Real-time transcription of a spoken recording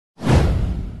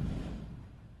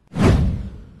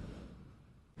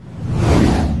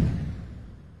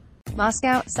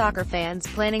Moscow. Soccer fans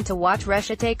planning to watch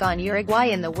Russia take on Uruguay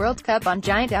in the World Cup on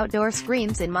giant outdoor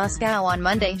screens in Moscow on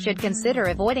Monday should consider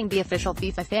avoiding the official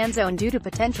FIFA fan zone due to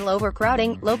potential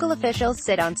overcrowding, local officials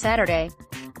said on Saturday.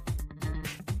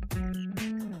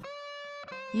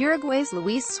 Uruguay's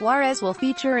Luis Suarez will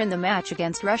feature in the match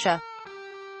against Russia.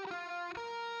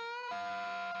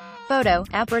 Photo: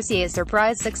 APRussia's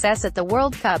surprise success at the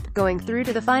World Cup, going through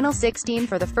to the final 16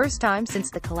 for the first time since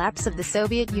the collapse of the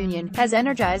Soviet Union, has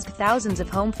energized thousands of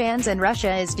home fans, and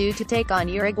Russia is due to take on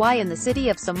Uruguay in the city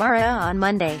of Samara on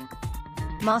Monday.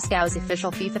 Moscow's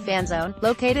official FIFA fan zone,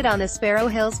 located on the Sparrow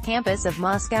Hills campus of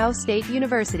Moscow State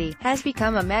University, has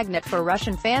become a magnet for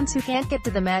Russian fans who can't get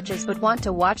to the matches but want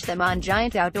to watch them on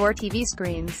giant outdoor TV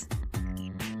screens.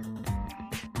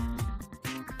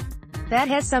 That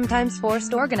has sometimes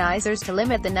forced organizers to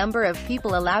limit the number of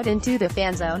people allowed into the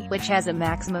fan zone, which has a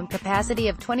maximum capacity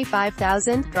of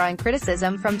 25,000, drawing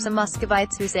criticism from some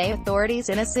Muscovites who say authorities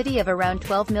in a city of around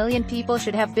 12 million people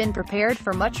should have been prepared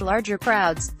for much larger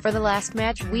crowds. "For the last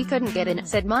match, we couldn't get in,"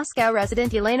 said Moscow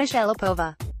resident Elena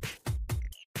Shalapova.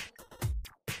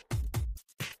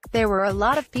 "There were a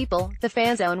lot of people, the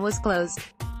fan zone was closed.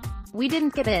 We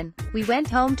didn't get in. We went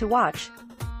home to watch.